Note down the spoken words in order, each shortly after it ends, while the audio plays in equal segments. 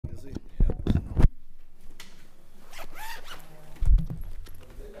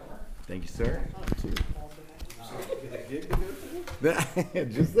Thank you, sir. Get a gig to do?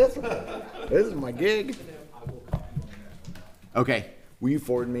 Just this one. This is my gig. Okay. Will you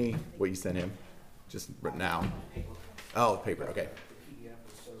forward me what you sent him? Just now. Oh, paper. Okay.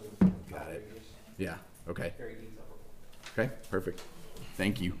 Got it. Yeah. Okay. Okay. Perfect.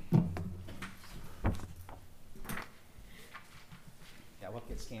 Thank you. Yeah, we'll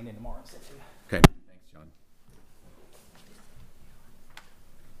get scanned in tomorrow. Okay. Thanks, John.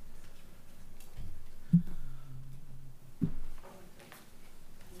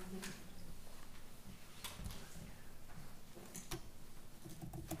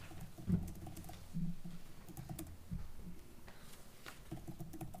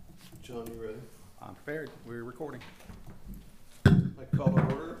 John, you ready? I'm prepared. We're recording. I call to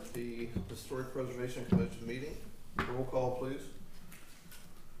order the Historic Preservation Commission meeting. Roll call, please.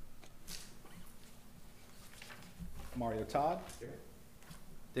 Mario Todd. Here.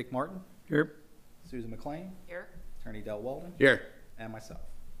 Dick Martin. Here. Susan McLean. Here. Attorney Del Walden. Here. And myself.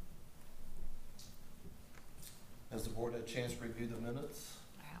 Has the board had a chance to review the minutes?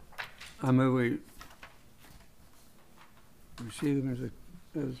 I move we receive them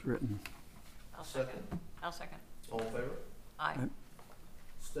as written. I'll Second. I'll second. All in favor? Aye.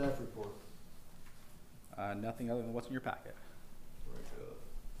 Staff report. Nothing other than what's in your packet. Very good.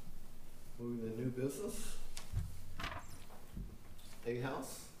 Moving to new business.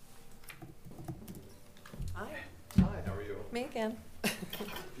 A-House. Aye. Hi, how are you? Me again.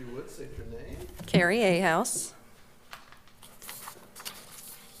 If you would, state your name. Carrie A. House.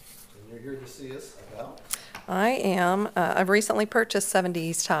 And you're here to see us about? I am. I've recently purchased 70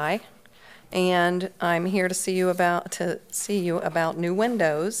 East High, and I'm here to see you about new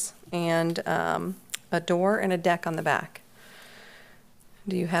windows and a door and a deck on the back.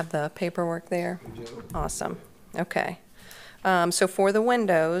 Do you have the paperwork there? We do. Awesome. Okay. So for the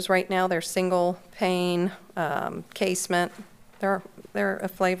windows, right now they're single pane casement. They're a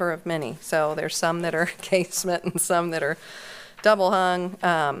flavor of many. So there's some that are casement and some that are double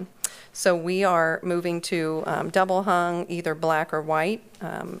hung. So we are moving to double hung, either black or white.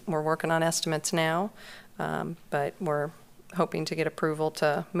 We're working on estimates now, but we're hoping to get approval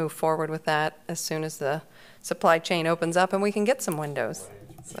to move forward with that as soon as the supply chain opens up and we can get some windows.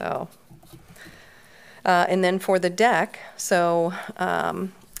 So. And then for the deck, so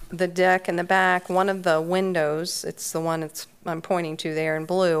the deck in the back, one of the windows, it's the one I'm pointing to there in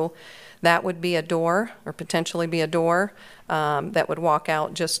blue, that would be a door, or potentially be a door, that would walk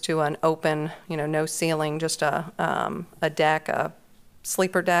out just to an open, no ceiling, just a deck, a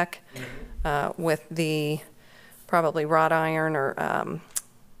sleeper deck, with the probably wrought iron or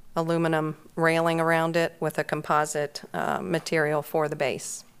aluminum railing around it with a composite material for the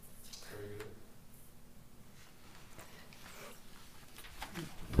base.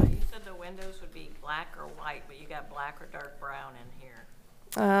 You said the windows would be black or white, but you got black or dark brown in here.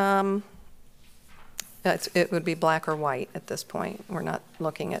 It would be black or white at this point. We're not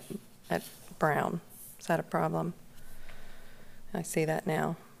looking at brown. Is that a problem? I see that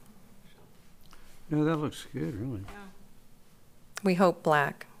now. No, that looks good, really. Yeah. We hope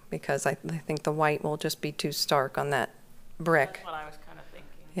black, because I think the white will just be too stark on that brick. That's what I was kind of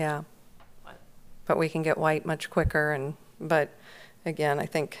thinking. Yeah. But But we can get white much quicker, but again, I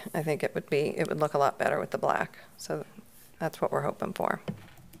think it would look a lot better with the black. So that's what we're hoping for.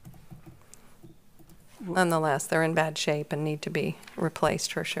 Nonetheless, they're in bad shape and need to be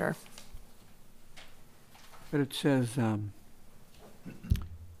replaced for sure. But it says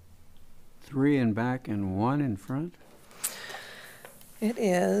 3 in back and 1 in front? It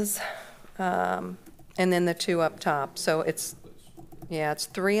is, and then the 2 up top. So it's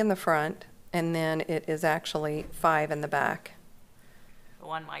 3 in the front, and then it is actually 5 in the back. the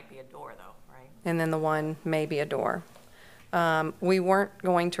one might be a door though, right? And then the 1 may be a door. We weren't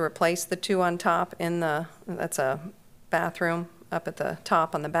going to replace the 2 on top that's a bathroom up at the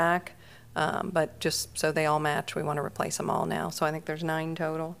top on the back, but just so they all match, we want to replace them all now. So I think there's 9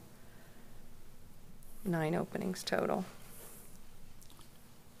 total. 9 openings total.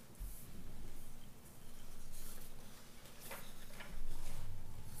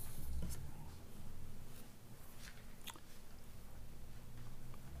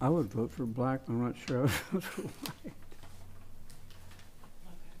 I would vote for black, but I'm not sure I would vote for white.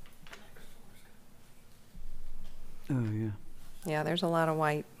 Oh, yeah. Yeah, there's a lot of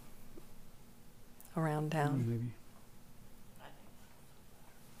white around town. Maybe. I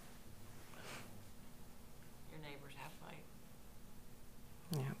think your neighbors have white.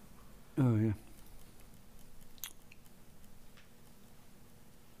 Yeah. Oh, yeah.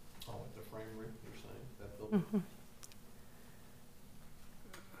 Oh, like the framery, you're saying, that building? Mhm.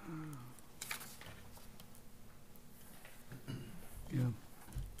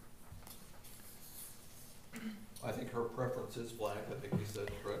 is black, I think you said,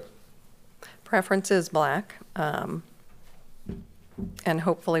 correct? Preference is black. And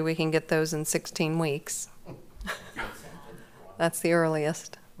hopefully we can get those in 16 weeks. That's the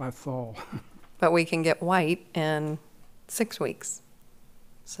earliest. By fall. But we can get white in 6 weeks.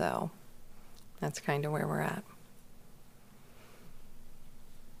 So that's kind of where we're at.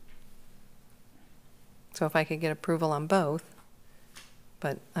 So if I could get approval on both,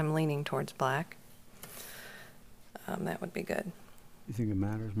 but I'm leaning towards black, that would be good. You think it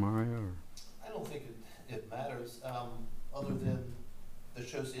matters, Mario? Or? I don't think it matters, other than it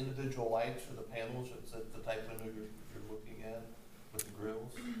shows individual lights for the panels. Is that the type window you're looking at with the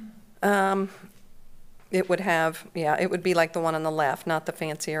grills? It would have, yeah, it would be like the one on the left, not the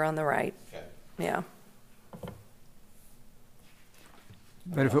fancier on the right. Okay. Yeah.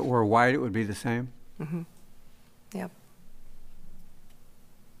 But if it were white, it would be the same? Mm-hmm. Yep.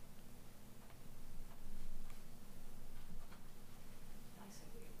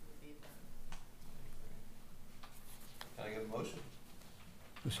 Can I get a motion?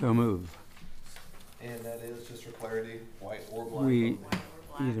 So move. And that is, just for clarity, white or black? We, only? White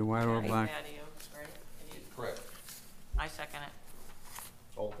or black. either white or Patio, black. right? Correct. I second it.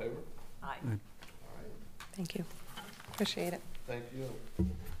 All in favor? Aye. All right, Thank you. Appreciate it. thank you.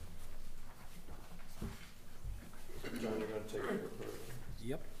 John, you're gonna take care of it.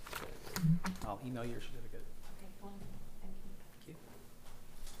 Yep. I'll email your certificate. Thank you.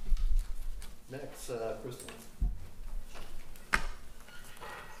 Next, Kristen.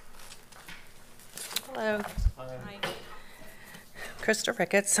 Hello, Hi. Aye. Krista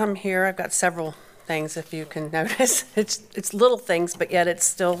Ricketts. I'm here. I've got several things, if you can notice. It's little things, but yet it's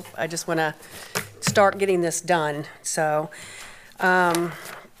still, I just want to start getting this done. So,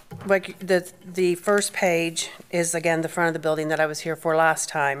 like the first page is, again, the front of the building that I was here for last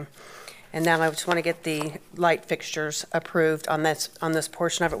time. And now I just want to get the light fixtures approved on this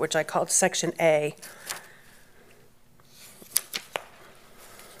portion of it, which I called Section A.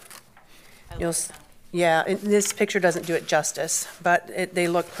 I You'll like s- that. Yeah, and this picture doesn't do it justice, but they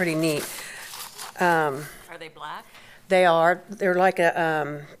look pretty neat. Are they black? They're like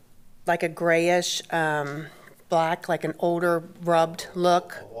a grayish, black, like an older rubbed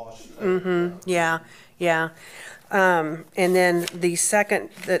look. A wash. Yeah, yeah. And then the second,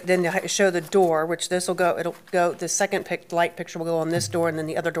 then they show the door, which it'll go, the second light picture will go on this door and then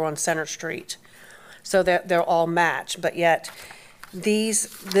the other door on Center Street. So they'll all match, but yet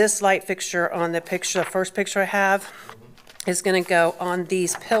this light fixture on the first picture I have is gonna go on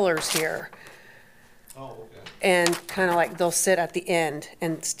these pillars here. Oh, okay. And kind of like they'll sit at the end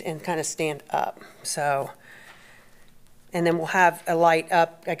and kind of stand up, so. And then we'll have a light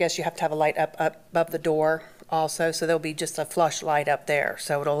up, I guess you have to have a light up above the door also, so there'll be just a flush light up there.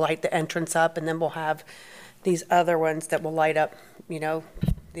 So it'll light the entrance up, and then we'll have these other ones that will light up,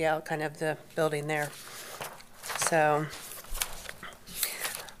 the kind of the building there. So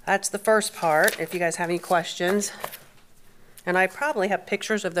that's the first part, if you guys have any questions. And I probably have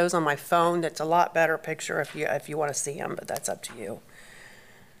pictures of those on my phone. That's a lot better picture if you want to see them, but that's up to you.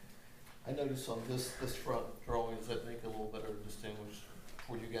 I noticed on this front drawings that make it a little better distinguished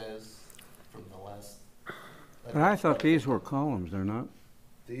for you guys from the last. But I thought these were columns, they're not?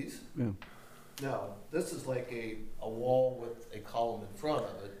 These? Yeah. No, this is like a wall with a column in front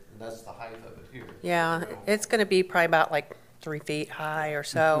of it, and that's the height of it here. Yeah, it's going to be probably about like 3 feet high or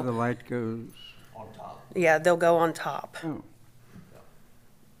So the so. light goes, On top. Yeah, they'll go on top. oh.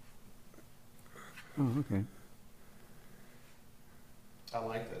 Oh, okay. I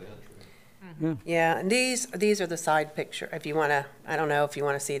like that entry. Yeah. Yeah, and these are the side picture, if you want to, I don't know if you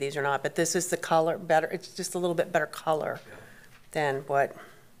want to see these or not, but this is the color better, it's just a little bit better color Yeah. than what,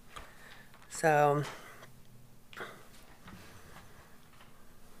 so,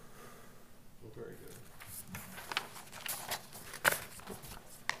 Well, very good.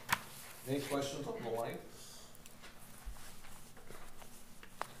 Any questions on the lights?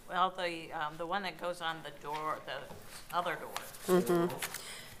 Well, the one that goes on the door, the other door,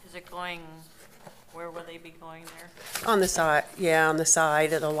 is it going, where will they be going there? on the side, yeah, on the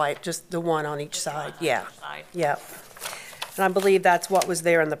side of the light, just the one on each side, yeah, Each side? yep. And I believe that's what was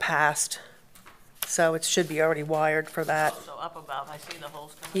there in the past, so it should be already wired for that. So up above, I see the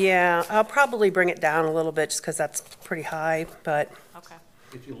holes coming. Yeah, I'll probably bring it down a little bit, just because that's pretty high, but, Okay.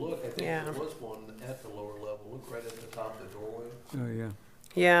 If you look, I think Yeah. there was one at the lower level. Look right at the top of the doorway. Oh, yeah.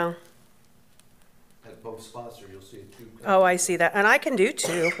 yeah. At both spots there, you'll see a tube. Oh, I see that, and I can do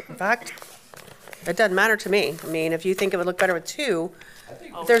two, in fact, it doesn't matter to me. I mean, if you think it would look better with two, I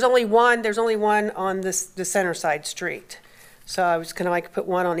think, there's only one on the center side street. So I was gonna like put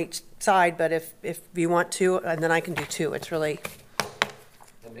one on each side, but if you want to, and then I can do two. It's really,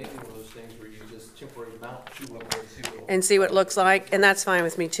 And maybe one of those things where you just temporarily mount two up there and see what it looks like, and that's fine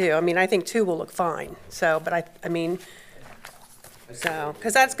with me too. I mean, I think two will look fine, so, but I mean, so,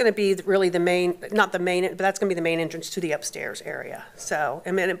 because that's gonna be really the main, not the main, but that's gonna be the main entrance to the upstairs area. So,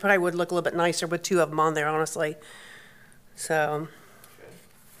 I mean, it probably would look a little bit nicer with two of them on there, honestly. So,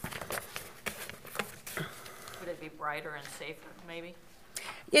 Would it be brighter and safer, maybe?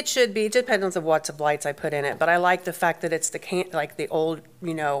 it should be, it depends on what of lights I put in it, but I like the fact that it's like the old, Oh,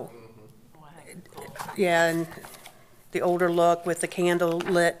 I think it's cool. yeah, and the older look with the candle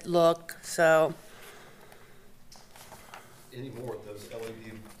lit look, so Any more of those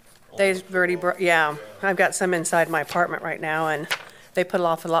LED? they've already, yeah. I've got some inside my apartment right now, and they put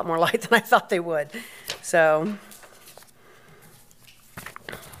off a lot more light than I thought they would, so.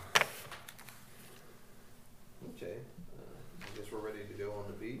 Okay, I guess we're ready to go on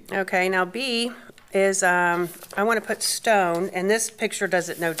to B. Okay, now B is, I want to put stone, and this picture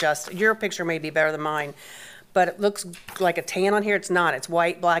doesn't know justice. Your picture may be better than mine, but it looks like a tan on here. It's not. It's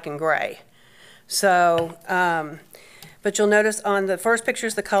white, black, and gray. So, but you'll notice on the first picture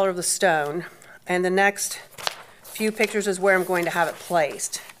is the color of the stone, and the next few pictures is where I'm going to have it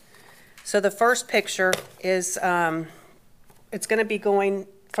placed. So the first picture is, it's going to be going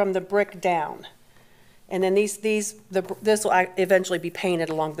from the brick down. And then this will eventually be painted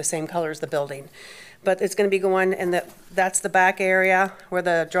along the same color as the building. But it's going to be going, and that's the back area where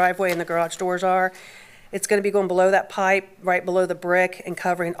the driveway and the garage doors are. It's going to be going below that pipe, right below the brick, and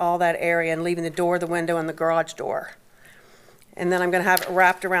covering all that area and leaving the door, the window, and the garage door. And then I'm going to have it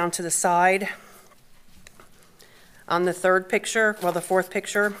wrapped around to the side. On the third picture, well, the fourth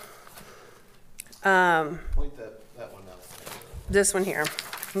picture, Point that one out. this one here.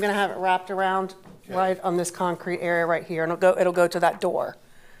 I'm going to have it wrapped around right on this concrete area right here, and it'll go to that door.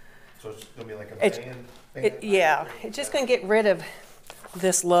 So it's gonna be like a band? Yeah, it's just going to get rid of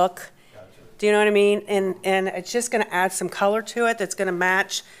this look. Gotcha. Do you know what I mean? And it's just going to add some color to it that's going to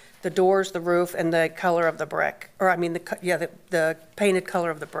match the doors, the roof, and the color of the brick. Or, I mean, the painted color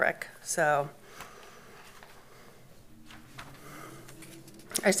of the brick. So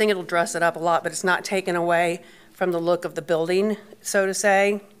I just think it'll dress it up a lot, but it's not taken away from the look of the building, so to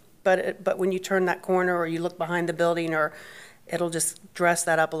say. But when you turn that corner or you look behind the building, or it'll just dress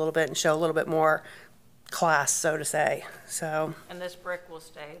that up a little bit and show a little bit more class, so to say. So, And this brick will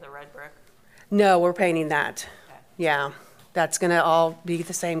stay, the red brick? no, we're painting that. Okay. Yeah, that's gonna all be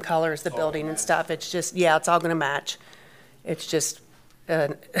the same color as the building and stuff. It's just, yeah, it's all gonna match. It's just,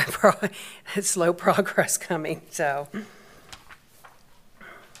 slow progress coming, so.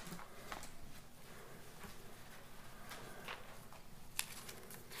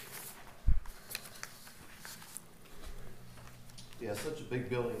 Yeah, such a big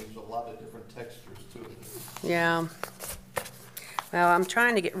building, there's a lot of different textures to it. Yeah. Well, I'm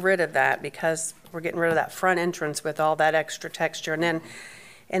trying to get rid of that because we're getting rid of that front entrance with all that extra texture.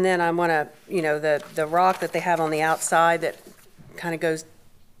 And then I want to, the rock that they have on the outside that kind of goes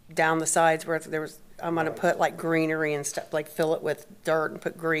down the sides where I'm going to put like greenery and stuff, like fill it with dirt and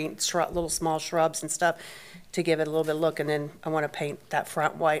put green, little small shrubs and stuff to give it a little bit of look. And then I want to paint that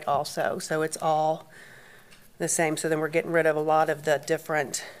front white also. So it's all the same. So then we're getting rid of a lot of the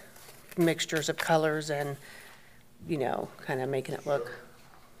different mixtures of colors and, kind of making it look.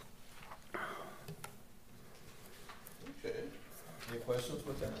 Okay. Any questions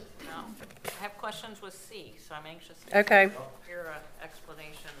with that? No. I have questions with C, so I'm anxious to Okay, hear an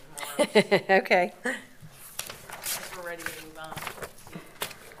explanation more. okay. If we're ready to move on.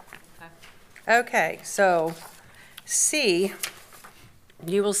 Okay. Okay, so C,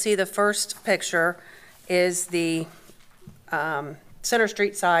 you will see the first picture is the Center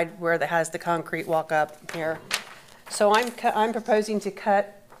Street side where it has the concrete walk up here. So I'm proposing to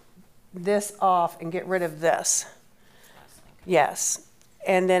cut this off and get rid of this. Yes,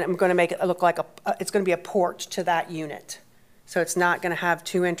 and then I'm going to make it look like it's going to be a porch to that unit. So it's not going to have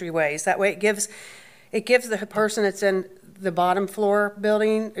two entryways. That way it gives the person that's in the bottom floor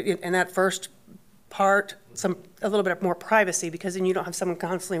building in that first part a little bit more privacy, because then you don't have someone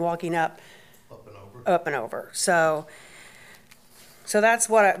constantly walking up and over. So that's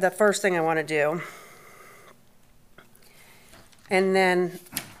what the first thing I want to do. And then,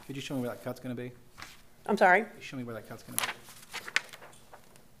 Could you show me where that cut's gonna be? I'm sorry, Could you show me where that cut's gonna be?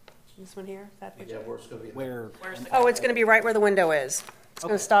 this one here, that Yeah, picture? where it's gonna be. Where, Where's the? Oh, it's going to be right where the window is. It's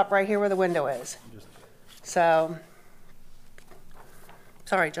going Okay. to stop right here where the window is. just, So,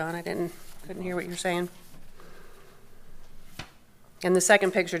 sorry, John, couldn't hear what you're saying. And the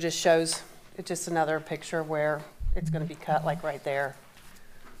second picture just shows, it's just another picture where it's going to be cut like right there.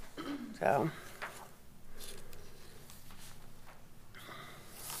 So,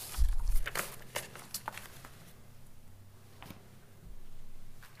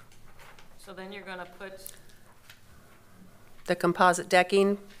 So then you're gonna put, the composite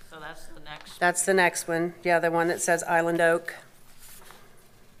decking, so that's the next that's the next one. Yeah, the one that says Island Oak.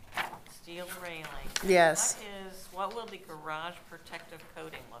 steel railing. Yes. What will the garage protective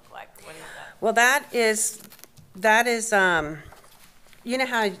coating look like? What is that? Well, that is, you know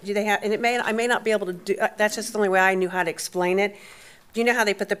how they have, and I may not be able to do, that's just the only way I knew how to explain it. Do you know how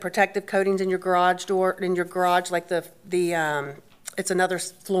they put the protective coatings in your garage door, in your garage, like it's another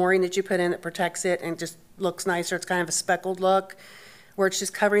flooring that you put in that protects it and just looks nicer. It's kind of a speckled look, where it's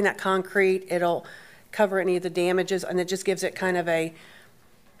just covering that concrete. It'll cover any of the damages, and it just gives it kind of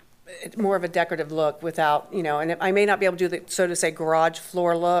more of a decorative look without, and I may not be able to do the, so to say, garage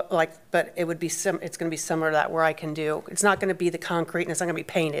floor look, but it would be it's gonna be similar to that, where I can do, it's not gonna be the concrete and it's not gonna be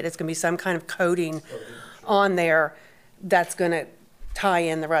painted. It's gonna be some kind of coating on there that's gonna tie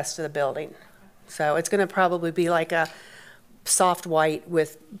in the rest of the building. So it's gonna probably be like a soft white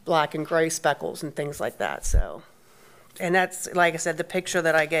with black and gray speckles and things like that, so. And that's, like I said, the picture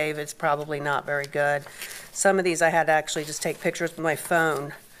that I gave is probably not very good. Some of these I had to actually just take pictures with my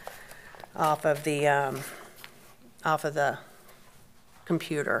phone off of the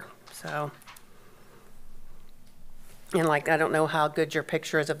computer, so. And like, I don't know how good your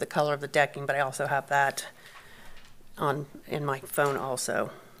picture is of the color of the decking, but I also have that in my phone also.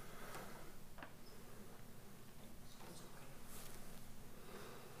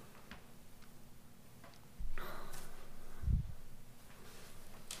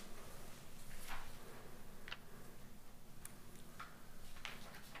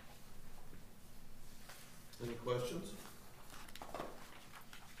 Any questions?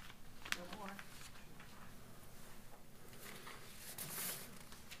 No more.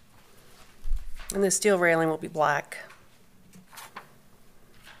 And the steel railing will be black.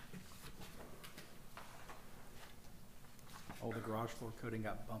 Oh, the garage floor coating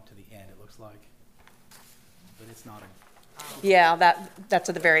got bumped to the end, it looks like. But it's not a, Yeah, that's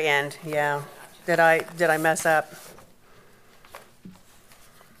at the very end, yeah. Did I mess up?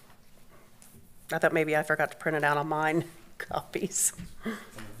 I thought maybe I forgot to print it out on mine copies.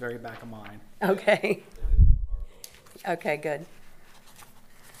 it's on the very back of mine. Okay. Okay, good.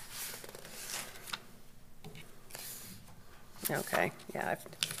 Okay, yeah, I've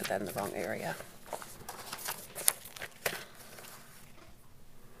put that in the wrong area.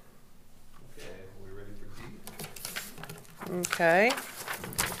 Okay, we ready for D? Okay.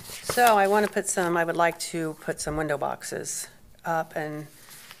 So I would like to put some window boxes up, and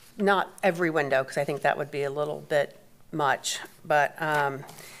not every window, because I think that would be a little bit much, but I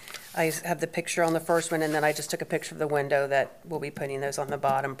have the picture on the first one, and then I just took a picture of the window that we'll be putting those on the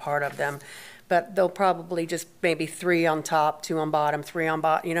bottom part of them. But they'll probably just maybe 3 on top, 2 on bottom, 3 on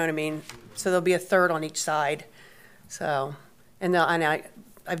bottom, you know what I mean? So there'll be a third on each side. So, and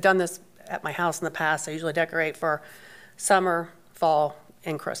I've done this at my house in the past. I usually decorate for summer, fall,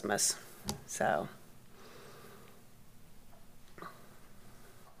 and Christmas, so.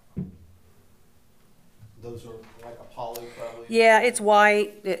 Those are like a poly probably? Yeah, it's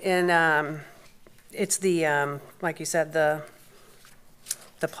white, and it's the, like you said, the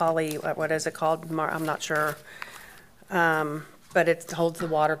poly, what is it called? I'm not sure. But it holds the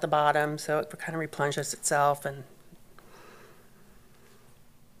water at the bottom, so it kind of replenishes itself, and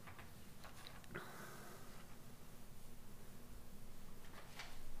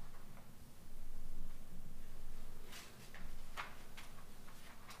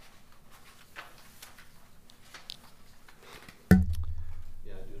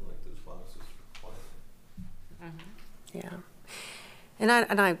Yeah, I do like those boxes. yeah. And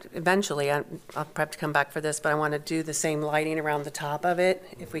I eventually, I'll probably have to come back for this, but I want to do the same lighting around the top of it.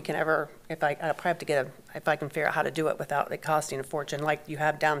 If we can ever, I'll probably have to if I can figure out how to do it without it costing a fortune, like you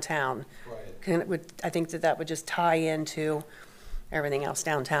have downtown. Right. I think that would just tie into everything else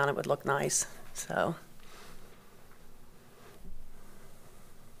downtown. It would look nice, so.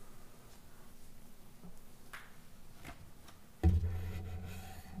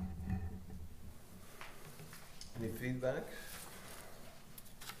 Any feedback?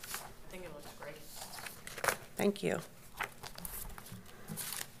 I think it looks great. Thank you.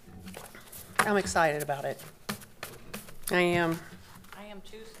 I'm excited about it. I am. I am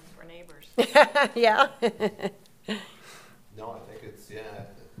too, since we're neighbors. Yeah. No, I think it's, yeah,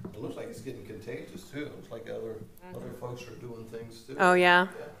 it looks like it's getting contagious too. It looks like other folks are doing things too. Oh, yeah?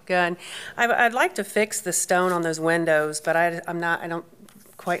 Good. I'd like to fix the stone on those windows, but I don't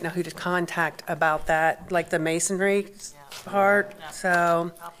quite know who to contact about that, like the masonry Yeah. part, Yeah.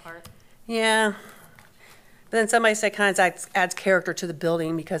 so. Top part. Yeah. But then somebody said kind of adds character to the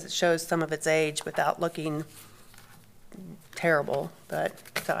building because it shows some of its age without looking terrible. But,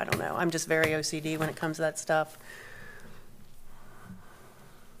 so I don't know. I'm just very OCD when it comes to that stuff.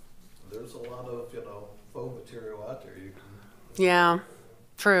 There's a lot of, faux material out there. You can, Yeah,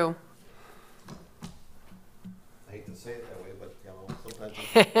 true. I hate to say it that way, but, sometimes you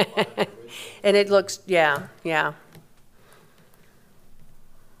can find the original. And it looks, yeah.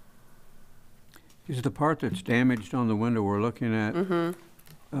 Is the part that's damaged on the window we're looking at,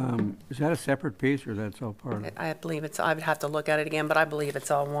 is that a separate piece or that's all part of it? I believe I would have to look at it again, but I believe it's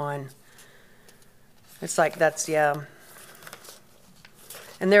all one. It's like, yeah.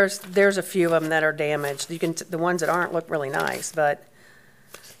 And there's a few of them that are damaged. The ones that aren't look really nice, but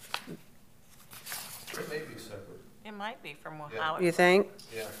It may be separate. It might be from Yeah. how you it, think?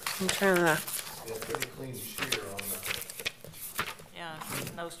 Yeah, I'm trying to, yeah, pretty clean shear on the, yeah, and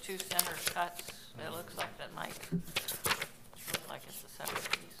those two center cuts, it looks like that might look like it's a separate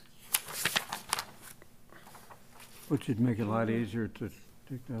piece. Which would make it a lot easier to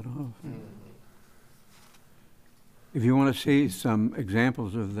take that off. If you want to see some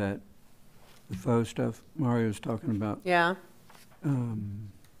examples of that, the faux stuff Mario's talking about, yeah.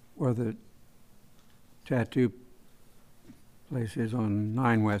 where the tattoo place is on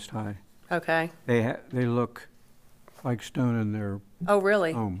 9 West High, Okay. they look like stone in their Oh,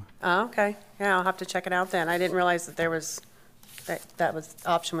 really? home. Oh, okay. Yeah, I'll have to check it out then. I didn't realize that that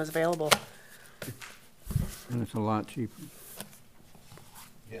option was available. And it's a lot cheaper.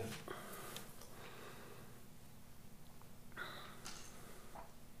 yeah.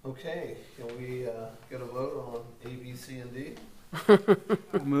 Okay, can we, get a vote on A, B, C, and D?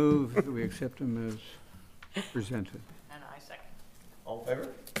 I'll move that we accept them as presented. And I second. All in favor?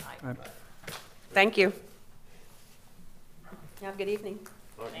 Aye. Thank you. Have a good evening.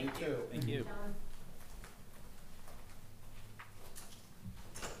 All right, you Thank you. too. Thank you.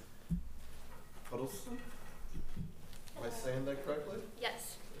 Huddleston? Am I saying that correctly?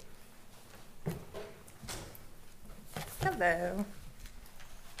 Yes. Hello.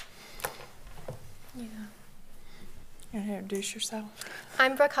 Yeah. You want to introduce yourself?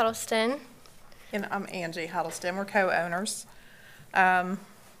 I'm Brooke Huddleston. And I'm Angie Huddleston. We're co-owners. I'm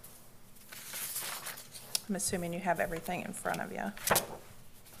assuming you have everything in front of you.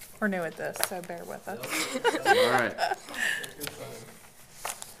 We're new at this, so bear with us. All right.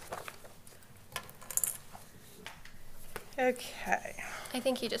 Okay. I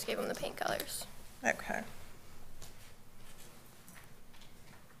think he just gave him the paint colors. Okay.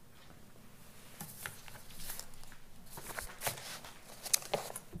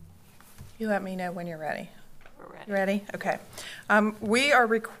 You let me know when you're ready. We're ready. You ready? Okay. We are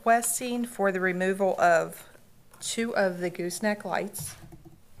requesting for the removal of 2 of the gooseneck lights,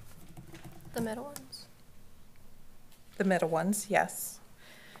 The middle ones. the middle ones, yes.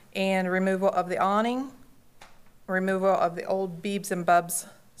 And removal of the awning, removal of the old Beebs and Bubs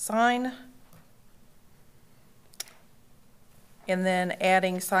sign, and then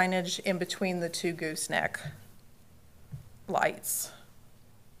adding signage in between the 2 gooseneck lights.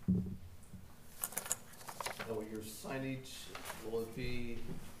 Now, your signage, will it be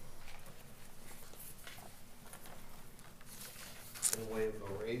in a way of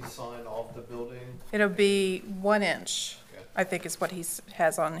a raised sign off the building? It'll be 1 inch, Okay. I think is what he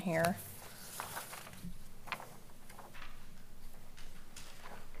has on here.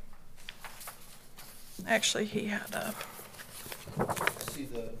 Actually, he had a See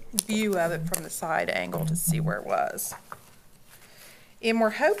the, view of it from the side angle to see where it was. And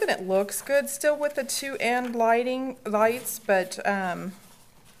we're hoping it looks good still with the 2 end lights, but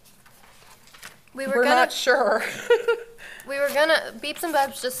We were we're gonna, not sure. Beeps and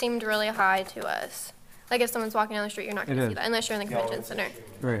Bubs just seemed really high to us. Like if someone's walking down the street, you're not It gonna see is. that unless you're in the convention center.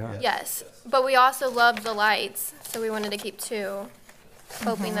 Very high. Yes, but we also love the lights, so we wanted to keep 2,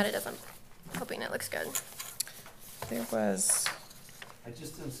 hoping that hoping it looks good. There was, I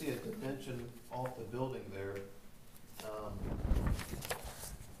just didn't see a dimension off the building there.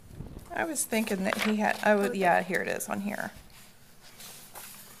 I was thinking that he had, oh, yeah, here it is on here.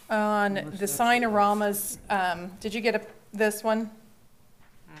 On the sign-a-ramas, did you get this one?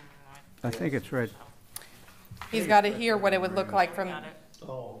 I think it's right. He's got it here, what it would look like from Got it.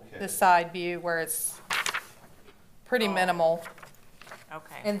 Oh, okay. the side view where it's pretty minimal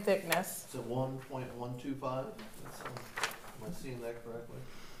Okay. in thickness. Is it 1.125? Am I seeing that correctly?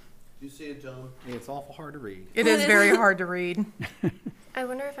 Do you see it, John? It's awful hard to read. It is very hard to read. I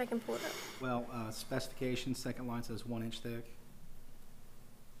wonder if I can pull it up. Well, specification, second line says 1 inch thick.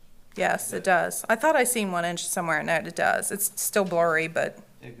 Yes, it does. I thought I seen 1 inch somewhere. No, it does. It's still blurry, but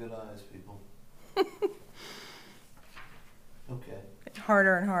Yeah, good eyes, people. Okay.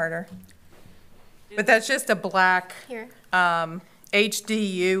 harder and harder. But that's just a black Here.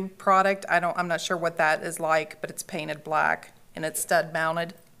 HDU product. I'm not sure what that is like, but it's painted black and it's stud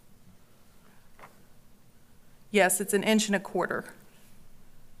mounted. Yes, it's 1.25 inches.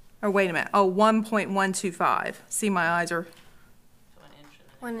 Oh, wait a minute. Oh, 1.125. See, my eyes are So an inch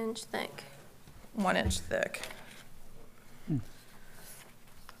and 1 inch thick. 1 inch thick.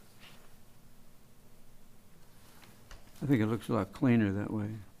 I think it looks a lot cleaner that way.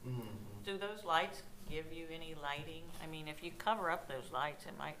 Do those lights give you any lighting? I mean, if you cover up those lights,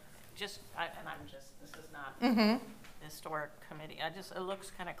 it might this is not the historic committee. It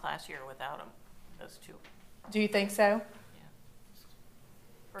looks kind of classier without them, those two. Do you think so?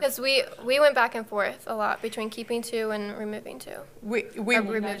 Because we went back and forth a lot between keeping 2 and removing 2. We Or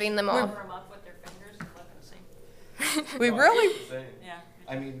removing them all. Cover them up with their fingers and let them see. we really, Yeah.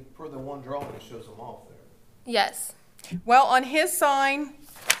 I mean, per the one drawing, it shows them off there. Yes. well, on his sign,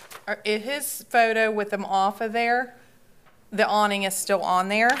 or in his photo with them off of there, the awning is still on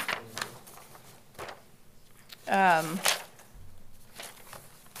there. Can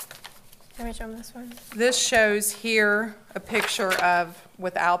we show them this one? This shows here a picture of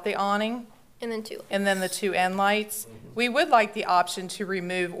without the awning And then 2. and then the 2 end lights. We would like the option to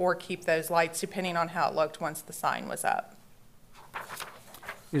remove or keep those lights depending on how it looked once the sign was up.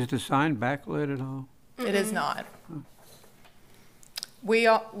 Is the sign backlit at all? It is not.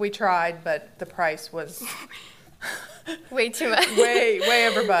 We tried, but the price was Way too much. way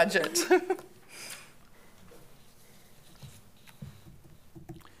over budget.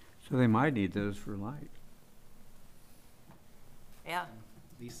 So they might need those for light. Yeah.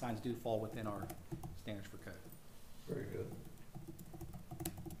 These signs do fall within our standards for code. Very good.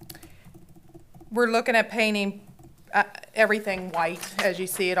 We're looking at painting everything white, as you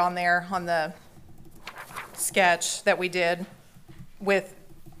see it on there, on the sketch that we did, with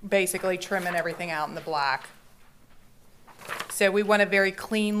basically trimming everything out in the black. So we want a very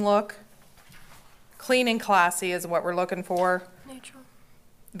clean look. Clean and classy is what we're looking for. Neutral.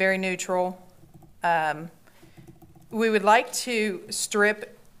 Very neutral. We would like to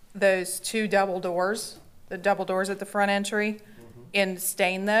strip those 2 double doors, the double doors at the front entry, and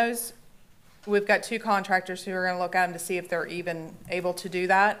stain those. We've got 2 contractors who are gonna look at them to see if they're even able to do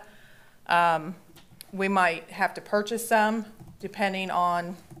that. We might have to purchase some, depending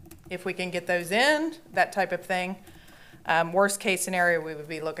on if we can get those in, that type of thing. Worst case scenario, we would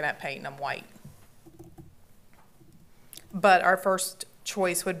be looking at painting them white. But our first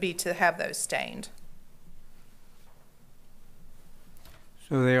choice would be to have those stained.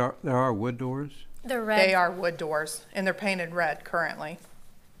 So there are wood doors? The red. They are wood doors, and they're painted red currently.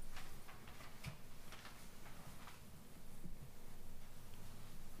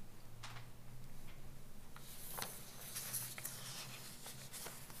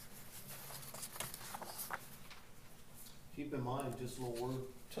 Keep in mind, just a little word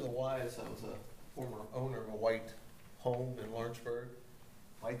to the wise, I was a former owner of a white home in Lawrenceburg.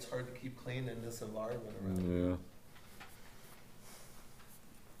 White's hard to keep clean in this environment around here. Yeah.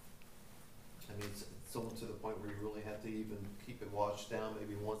 I mean, it's almost to the point where you really have to even keep it washed down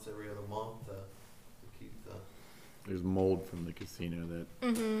maybe once every other month to keep the. There's mold from the casino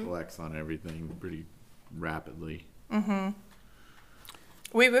that collects on everything pretty rapidly.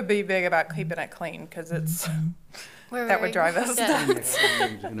 We would be big about keeping it clean, because it's, We're that would very- drive us yeah. nuts.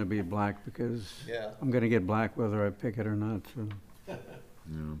 It's gonna be black because Yeah. I'm gonna get black whether I pick it or not, so. Yeah.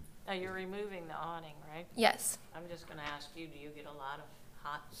 Now, you're removing the awning, right? Yes. I'm just gonna ask you, do you get a lot of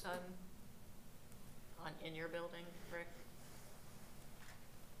hot sun in your building, Rick?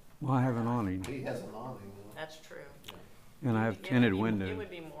 Well, I have an awning He has an awning, That's true. and I have It would tinted be- It windows. would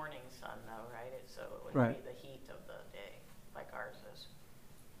be morning sun though, right? So it wouldn't Right. be the heat of the day like ours is.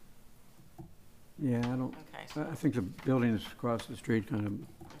 Yeah, I don't, Okay, so, I think the buildings across the street kind of,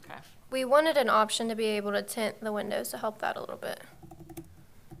 okay. We wanted an option to be able to tint the windows to help that a little bit.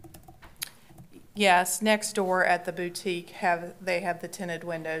 Yes, next door at the boutique they have the tinted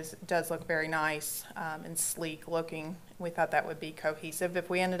windows. It does look very nice and sleek looking. We thought that would be cohesive if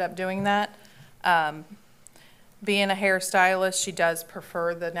we ended up doing that. Being a hairstylist, she does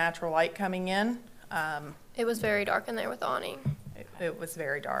prefer the natural light coming in. It was very dark in there with the awning. It was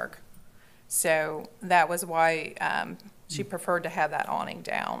very dark. So that was why she preferred to have that awning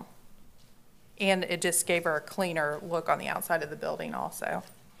down. And it just gave her a cleaner look on the outside of the building also.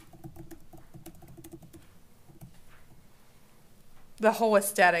 The whole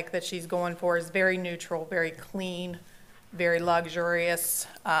aesthetic that she's going for is very neutral, very clean, very luxurious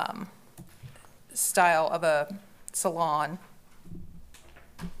style of a salon.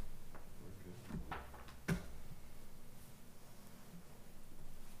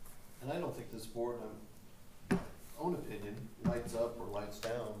 And I don't think this board, in my own opinion, lights up or lights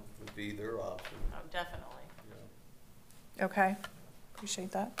down would be their option. Oh, definitely, Yeah. Okay,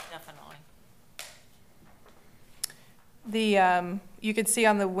 appreciate that. definitely. The, you could see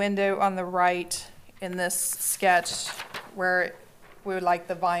on the window on the right in this sketch where we would like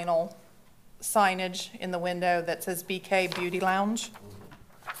the vinyl signage in the window that says BK Beauty Lounge.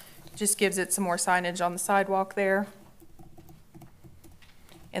 Just gives it some more signage on the sidewalk there.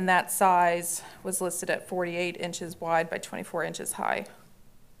 And that size was listed at 48 inches wide by 24 inches high.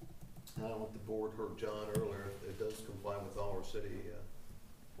 And I don't want the board heard John earlier, it does comply with our city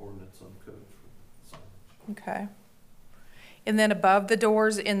ordinance on code for signage. Okay. And then above the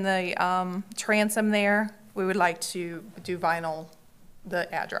doors in the transom there, we would like to do vinyl,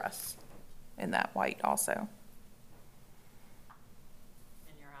 the address in that white also.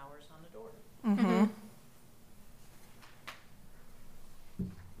 And your hours on the door. Mm-hmm.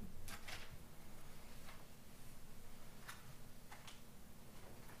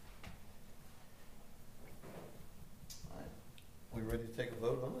 All right. We ready to take a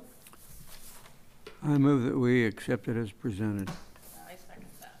vote on it? I move that we accept it as presented. I second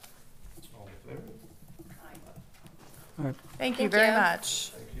that. All in favor? Aye. Thank you Thank very you. much.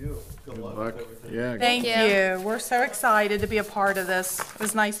 Thank you. Good luck luck. with everything. Yeah. Thank Thank you. We're so excited to be a part of this. It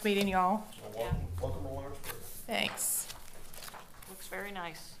was nice meeting y'all. Well, welcome to Lawrenceburg. Thanks. Looks very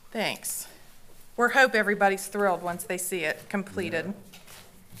nice. Thanks. We hope everybody's thrilled once they see it completed.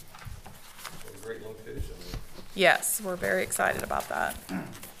 It's a great location. Yes, we're very excited about that.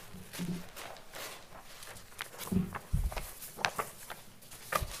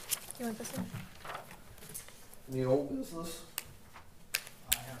 You want this one? Any old business?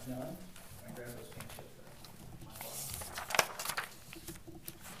 I have none. I grab those pink chips.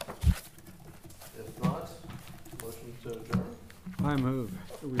 If not, motion to adjourn. I move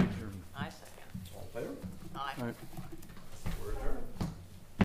that we adjourn. I second. All in favor? Aye. Aye. We're adjourned.